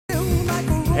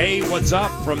Hey, what's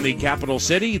up from the capital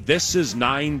city? This is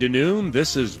 9 to noon.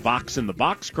 This is Vox in the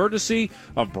Box, courtesy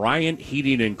of Bryant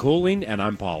Heating and Cooling, and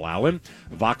I'm Paul Allen.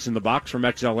 Vox in the Box from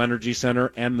XL Energy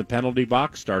Center and the Penalty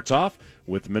Box starts off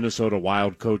with Minnesota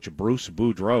Wild coach Bruce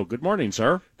Boudreau. Good morning,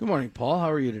 sir. Good morning, Paul.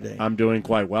 How are you today? I'm doing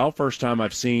quite well. First time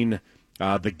I've seen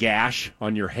the gash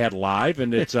on your head live,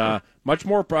 and it's much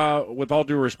more, with all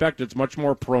due respect, it's much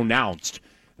more pronounced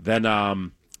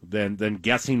than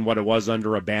guessing what it was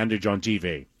under a bandage on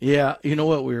TV. Yeah, you know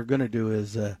what we were going to do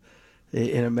is,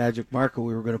 in a magic marker,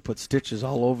 we were going to put stitches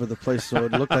all over the place so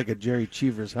it looked like a Jerry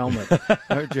Cheevers helmet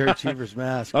or Jerry Cheevers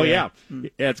mask. Oh, yeah.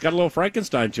 It's got a little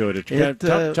Frankenstein to it. It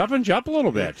toughens you up a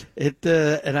little bit.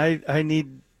 And I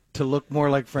need to look more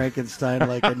like Frankenstein,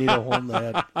 like I need a hole in the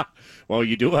head. Well,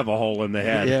 you do have a hole in the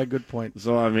head. Yeah, good point.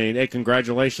 So, I mean, hey,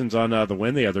 congratulations on the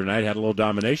win the other night. Had a little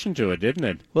domination to it, didn't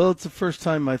it? Well, it's the first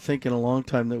time, I think, in a long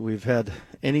time that we've had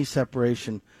any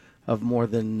separation of more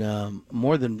than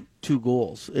 2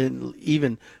 goals, and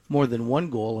even more than 1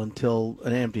 goal until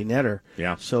an empty netter.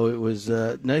 Yeah. So it was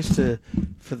nice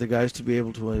for the guys to be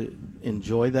able to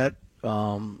enjoy that.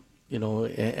 And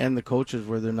the coaches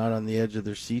where they're not on the edge of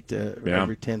their seat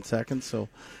every 10 seconds. So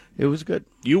it was good.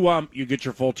 You get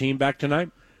your full team back tonight?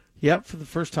 Yeah, for the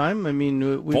first time. I mean,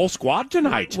 full squad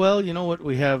tonight. Well, you know what?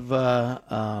 We have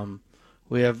we're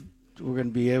going to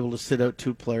be able to sit out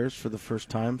 2 players for the first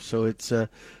time. So it's what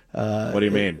do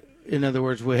you mean? In other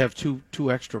words, we have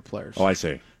two extra players. Oh, I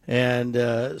see. And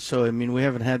so I mean, we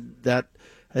haven't had that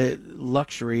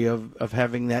luxury of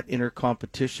having that inner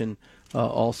competition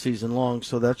all season long,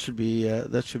 so that should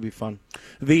be fun.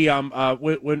 The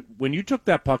when you took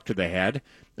that puck to the head,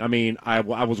 I mean, I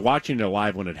was watching it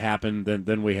live when it happened.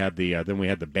 Then we had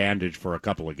the bandage for a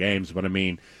couple of games. But I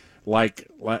mean, like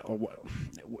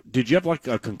did you have like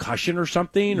a concussion or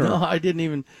something? Or? No, I didn't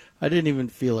even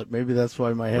feel it. Maybe that's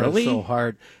why my head was so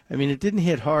hard. I mean, it didn't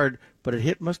hit hard, but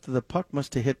the puck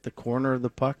must have hit the corner of the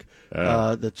puck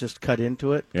that just cut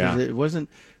into it. Yeah. It wasn't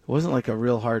like a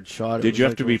real hard shot. Did you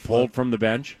have to be pulled from the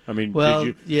bench? I mean,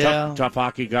 yeah. Tough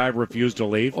hockey guy refused to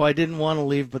leave? Well, I didn't want to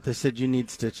leave, but they said you need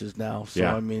stitches now. So,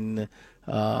 yeah. I mean,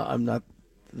 I'm not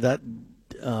that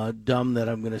dumb that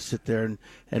I'm going to sit there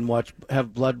and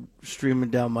have blood streaming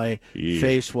down my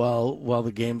face while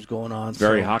the game's going on.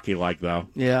 Very hockey-like, though.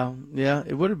 Yeah,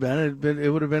 it would have been. It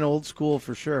would have been old school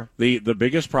for sure. The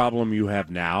biggest problem you have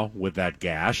now with that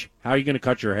gash, how are you going to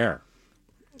cut your hair?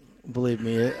 Believe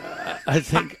me, I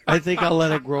think I'll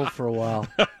let it grow for a while.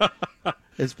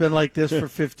 It's been like this for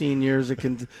 15 years.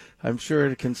 I'm sure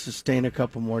it can sustain a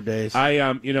couple more days.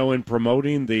 In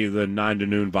promoting the 9 to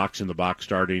noon Vox in the Box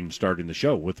starting the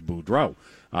show with Boudreau,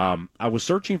 I was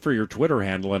searching for your Twitter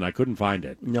handle and I couldn't find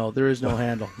it. No, there is no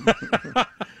handle.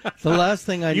 The last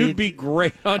thing You'd be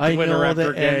great on Twitter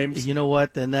after games. And you know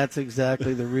what? And that's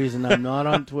exactly the reason I'm not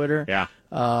on Twitter. Yeah.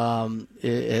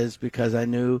 Is because I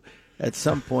knew at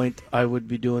some point I would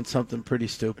be doing something pretty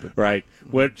stupid. Right.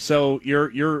 So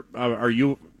you're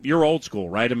old school,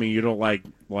 right? I mean, you don't like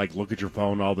look at your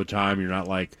phone all the time. You're not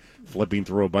like flipping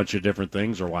through a bunch of different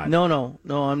things, or what? No, I'm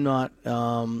not.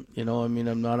 I'm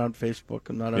not on Facebook.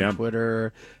 I'm not on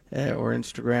Twitter or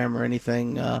Instagram or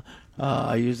anything.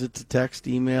 I use it to text,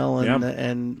 email,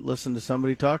 and listen to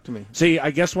somebody talk to me. See,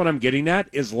 I guess what I'm getting at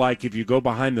is like if you go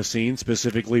behind the scenes,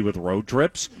 specifically with road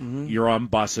trips, you're on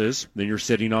buses, then you're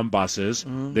sitting on buses,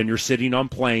 then you're sitting on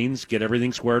planes, get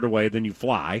everything squared away, then you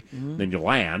fly, then you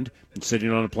land, and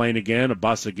sitting on a plane again, a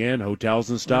bus again,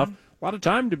 hotels and stuff. A lot of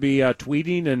time to be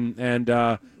tweeting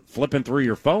and flipping through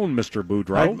your phone, Mr.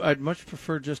 Boudreau. I'd much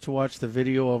prefer just to watch the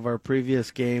video of our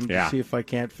previous game to see if I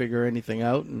can't figure anything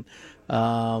out. And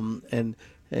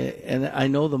I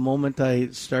know the moment I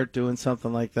start doing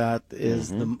something like that is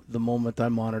the moment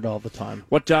I'm on it all the time.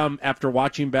 What after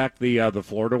watching back the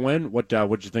Florida win,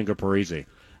 what'd you think of Parise?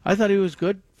 I thought he was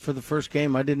good for the first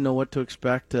game. I didn't know what to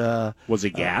expect. Was he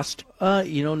gassed?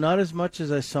 Not as much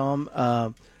as I saw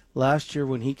him. Last year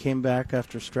when he came back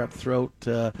after strep throat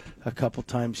a couple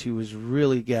times, he was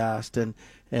really gassed, and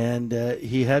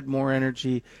he had more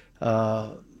energy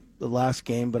the last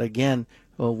game. But again,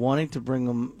 wanting to bring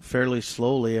him fairly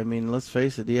slowly. I mean, let's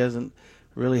face it, he hasn't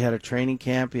really had a training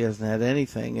camp. He hasn't had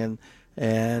anything,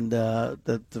 and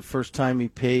the first time he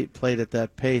played at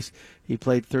that pace, he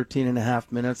played 13 and a half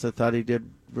minutes. I thought he did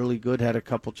really good, had a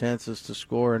couple chances to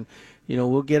score, and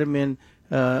we'll get him in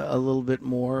a little bit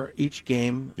more each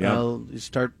game. You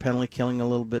start penalty killing a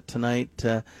little bit tonight,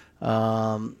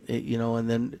 and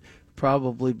then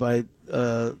probably by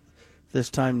this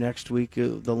time next week,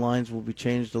 the lines will be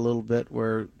changed a little bit,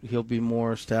 where he'll be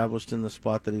more established in the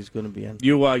spot that he's going to be in.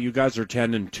 You guys are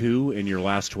 10-2 in your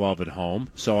last 12 at home.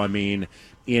 So I mean,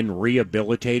 in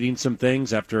rehabilitating some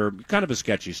things after kind of a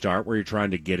sketchy start, where you're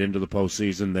trying to get into the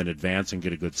postseason, then advance and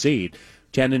get a good seed.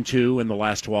 10-2 in the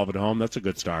last 12 at home. That's a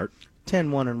good start.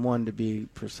 10-1-1 to be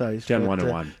precise.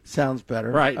 10-1-1 sounds better,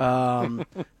 right?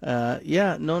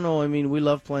 Yeah, no. I mean, we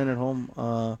love playing at home,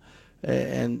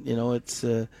 and it's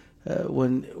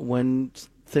when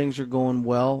things are going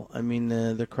well. I mean,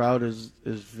 the crowd is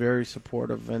very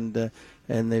supportive, and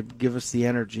they give us the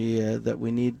energy that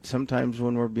we need sometimes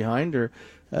when we're behind, or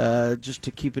just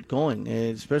to keep it going.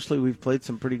 Especially, we've played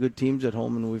some pretty good teams at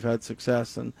home, and we've had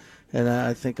success, and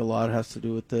I think a lot has to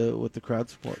do with the crowd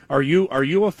support. Are you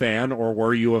a fan, or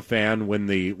were you a fan when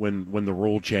the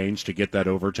rule changed to get that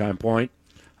overtime point?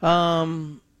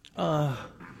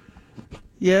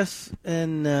 Yes,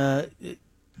 and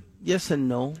yes and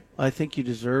no. I think you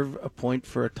deserve a point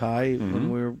for a tie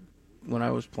when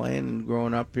I was playing and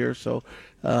growing up here. So,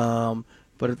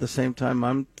 but at the same time,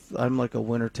 I'm like a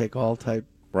winner take all type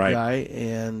guy,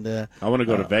 and I want to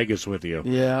go to Vegas with you.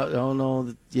 Yeah. Oh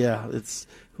no. Yeah. It's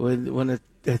when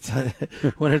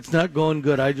it's not going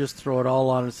good, I just throw it all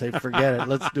on and say, forget it.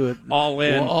 Let's do it. All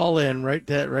in. All in right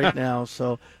now.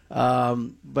 So,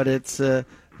 but it's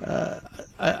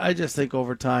I just think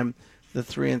over time, the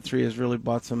 3-on-3 has really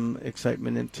brought some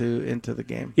excitement into the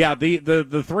game. Yeah, the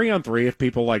 3-on-3, if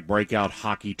people like break out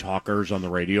hockey talkers on the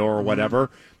radio or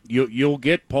whatever, you'll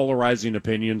get polarizing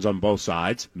opinions on both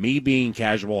sides. Me being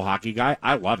casual hockey guy,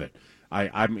 I love it.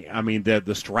 I mean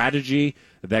the strategy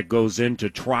that goes into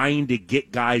trying to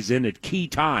get guys in at key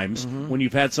times when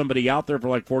you've had somebody out there for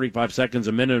like 45 seconds,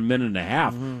 a minute and a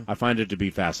half. I find it to be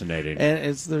fascinating. And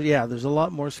there's a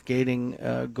lot more skating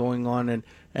going on,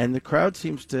 and the crowd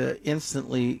seems to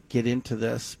instantly get into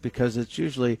this, because it's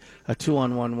usually a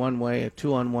 2-on-1 one way, a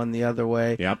 2-on-1 the other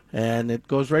way. Yep. And it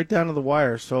goes right down to the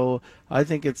wire. So I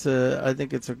think it's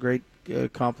a great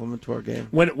compliment to our game.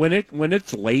 When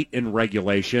it's late in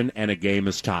regulation and a game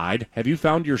is tied, have you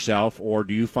found yourself, or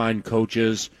do you find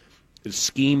coaches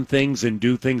scheme things and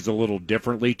do things a little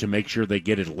differently to make sure they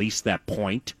get at least that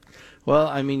point? Well,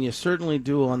 I mean, you certainly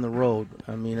do on the road.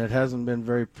 I mean, it hasn't been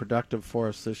very productive for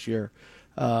us this year,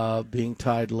 being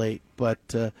tied late.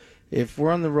 But if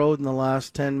we're on the road in the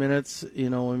last 10 minutes,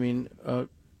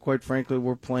 quite frankly,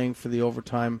 we're playing for the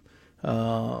overtime,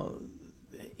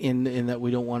 in that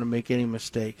we don't want to make any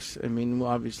mistakes. I mean,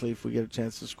 obviously, if we get a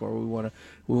chance to score, we want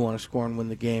to score and win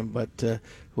the game. But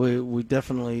we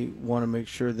definitely want to make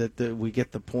sure that we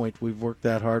get the point. We've worked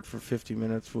that hard for 50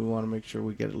 minutes. We want to make sure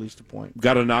we get at least a point.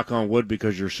 Got to knock on wood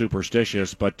because you're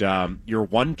superstitious, but your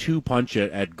 1-2 punch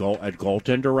at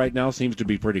goaltender right now seems to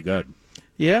be pretty good.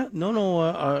 Yeah,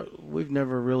 no. We've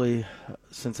never really,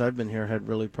 since I've been here, had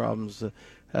really problems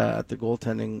at the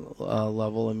goaltending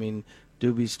level. I mean,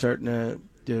 Doobie's starting to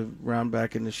round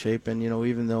back into shape, and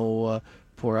even though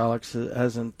poor Alex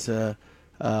hasn't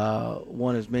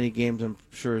won as many games, I'm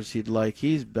sure, as he'd like,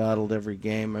 he's battled every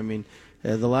game. I mean,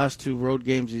 the last 2 road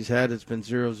games he's had, it's been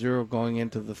 0-0 going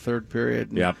into the third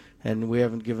period, and we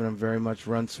haven't given him very much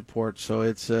run support. So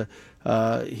it's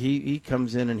he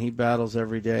comes in and he battles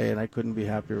every day, and I couldn't be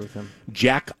happier with him.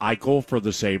 Jack Eichel for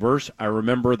the Sabres. I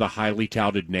remember the highly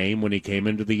touted name when he came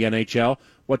into the NHL.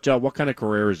 What kind of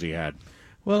career has he had?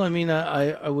 Well, I mean,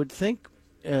 I would think,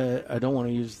 I don't want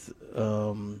to use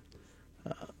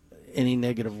any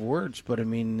negative words, but I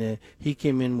mean, he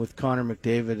came in with Connor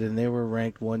McDavid, and they were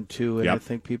ranked 1-2, and I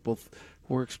think people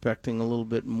were expecting a little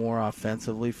bit more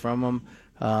offensively from him.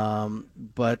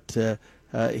 But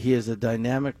he is a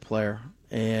dynamic player,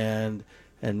 and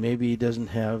maybe he doesn't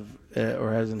have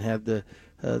or hasn't had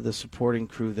the supporting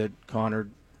crew that Connor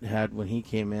had when he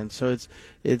came in. So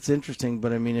it's interesting,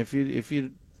 but I mean, if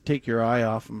you take your eye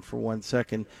off him for 1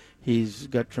 second, he's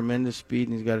got tremendous speed,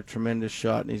 and he's got a tremendous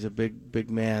shot, and he's a big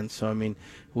man. So I mean,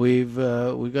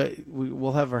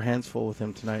 we'll have our hands full with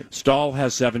him tonight. Stahl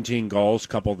has 17 goals, a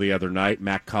couple the other night.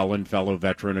 Matt Cullen, fellow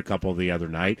veteran, a couple the other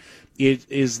night.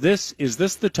 Is this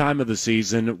the time of the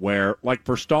season where, like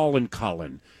for Stahl and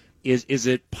Cullen, is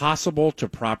it possible to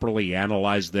properly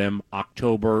analyze them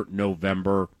October,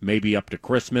 November, maybe up to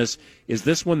Christmas? Is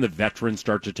this when the veterans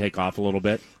start to take off a little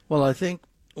bit? Well, I think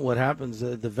what happens,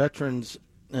 the veterans,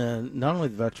 not only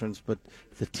the veterans, but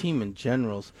the team in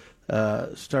general,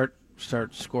 start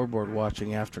scoreboard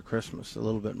watching after Christmas a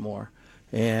little bit more,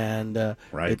 and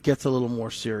it gets a little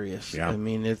more serious. Yeah. I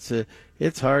mean,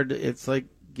 it's hard. It's like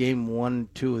game 1,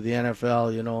 2 of the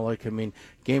NFL. Like, I mean,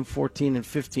 game 14 and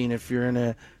 15. If you're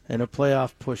in and a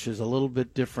playoff push is a little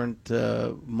bit different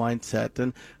mindset.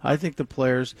 And I think the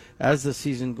players, as the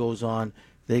season goes on,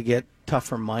 they get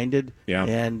tougher minded,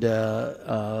 and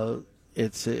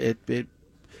it's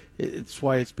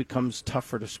why it becomes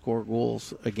tougher to score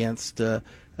goals against in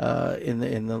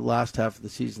the last half of the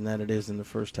season than it is in the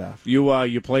first half.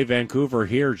 You play Vancouver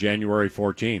here January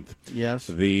 14th. Yes.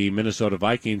 The Minnesota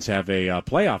Vikings have a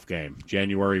playoff game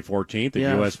January 14th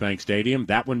at US Bank Stadium.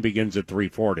 That one begins at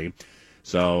 3:40.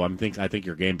 So I think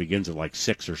your game begins at like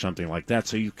 6 or something like that.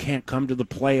 So you can't come to the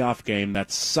playoff game.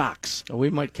 That sucks. We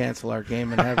might cancel our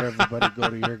game and have everybody go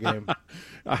to your game.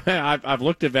 I've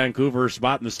looked at Vancouver's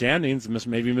spot in the standings.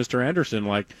 Maybe Mr. Anderson,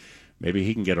 maybe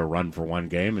he can get a run for one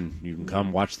game, and you can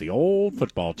come watch the old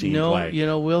football team play.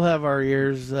 We'll have our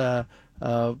ears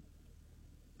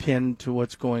pinned to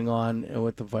what's going on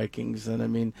with the Vikings, and I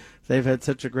mean they've had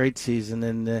such a great season,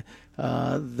 and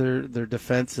their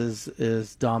defense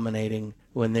is dominating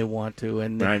when they want to,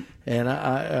 and right. And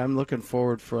I'm looking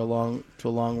forward to a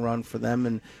long run for them.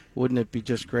 And wouldn't it be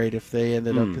just great if they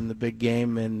ended up in the big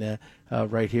game and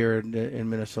right here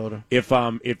in Minnesota?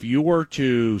 If you were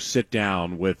to sit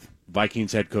down with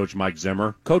Vikings head coach Mike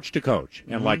Zimmer, coach to coach,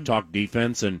 and talk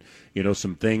defense and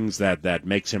some things that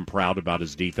makes him proud about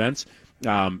his defense.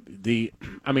 The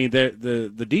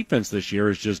defense this year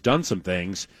has just done some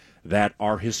things that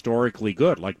are historically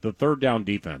good, like the third down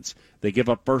defense. They give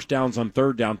up first downs on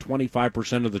third down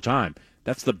 25% of the time.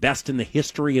 That's the best in the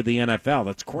history of the NFL.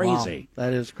 That's crazy. Wow,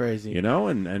 that is crazy.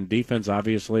 And defense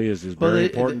obviously is very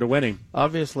important to winning.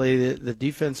 Obviously, the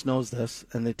defense knows this,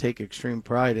 and they take extreme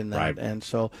pride in that. Right. And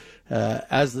so,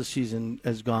 as the season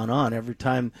has gone on, every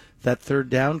time that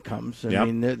third down comes, I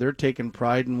mean, they're taking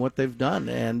pride in what they've done,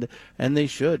 and they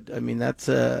should. I mean, that's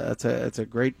a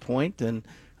great point, and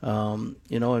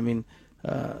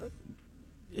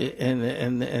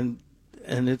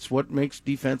and it's what makes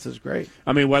defenses great.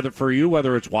 I mean,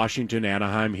 whether it's Washington,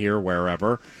 Anaheim, here,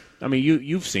 wherever. I mean,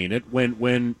 you've seen it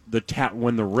when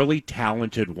the really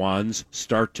talented ones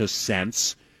start to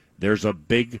sense there's a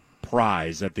big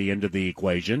prize at the end of the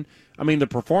equation. I mean, the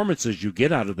performances you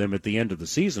get out of them at the end of the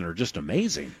season are just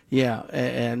amazing. Yeah,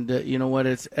 and you know what?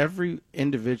 It's every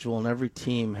individual and every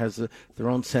team has their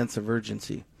own sense of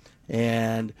urgency.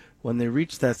 And when they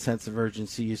reach that sense of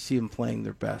urgency, you see them playing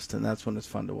their best, and that's when it's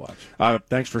fun to watch.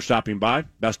 Thanks for stopping by.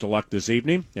 Best of luck this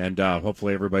evening, and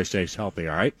hopefully everybody stays healthy,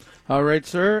 all right? All right,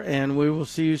 sir, and we will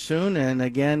see you soon. And,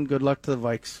 again, good luck to the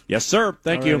Vikes. Yes, sir.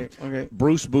 Thank you. Okay.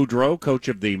 Bruce Boudreau, coach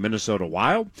of the Minnesota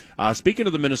Wild. Speaking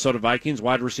of the Minnesota Vikings,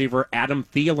 wide receiver Adam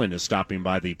Thielen is stopping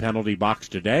by the penalty box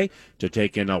today to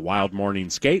take in a Wild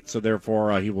morning skate, so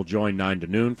therefore he will join 9 to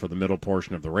noon for the middle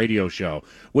portion of the radio show,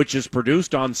 which is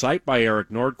produced on site by Eric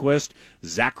Nordquist.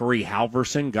 Zachary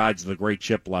Halverson guides the great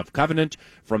ship Love Covenant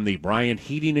from the Bryant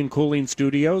Heating and Cooling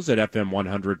Studios at FM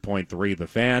 100.3 The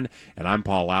Fan, and I'm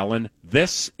Paul Allen.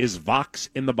 This is Vox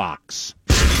in the Box.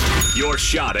 Your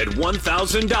shot at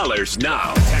 $1,000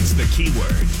 now. Text the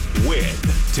keyword WIN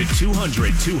to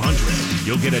 200-200.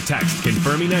 You'll get a text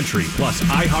confirming entry plus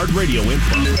iHeartRadio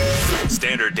info.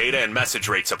 Standard data and message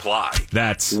rates apply.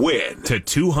 That's WIN to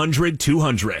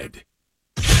 200-200.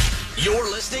 You're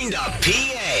listening to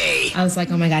PA. I was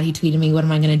like, oh my God, he tweeted me. What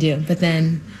am I going to do? But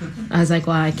then I was like,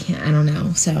 well, I don't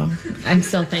know. So I'm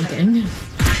still thinking.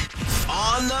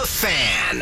 On the Fan.